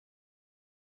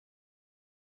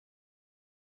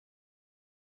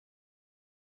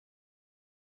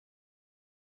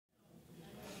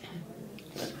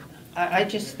I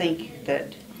just think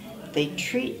that they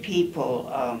treat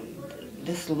people,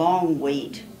 this long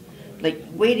wait, like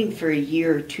waiting for a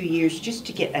year or 2 years just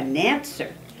to get an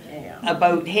answer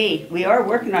about, hey, we are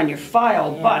working on your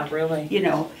file, but, really. you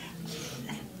know,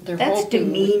 They're that's hoping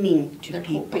demeaning to they're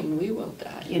people. hoping we will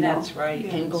die. You know? That's right.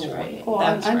 And go That's away. right. Oh,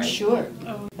 That's I'm right. sure,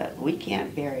 but we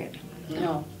can't bear it.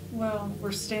 No. Well,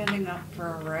 we're standing up for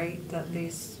a right that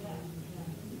these,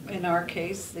 in our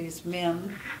case, these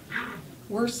men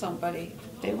were somebody.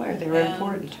 They were And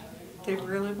important. They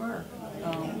really were.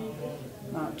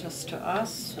 Not just to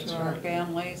us, That's to our right.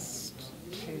 families,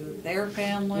 to their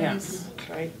families. Yeah, that's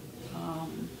right.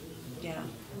 Yeah.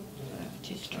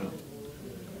 Just true.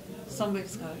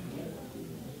 Somebody's got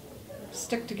to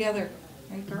stick together,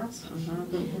 right, girls?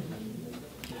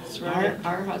 That's right.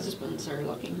 Our husbands are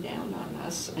looking down on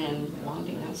us and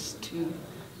wanting us to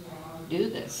do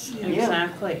this.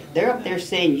 Exactly. They're up there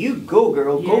saying, you go,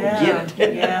 girl, go Yeah, get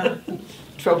it. yeah.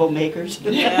 Troublemakers.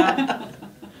 Yeah.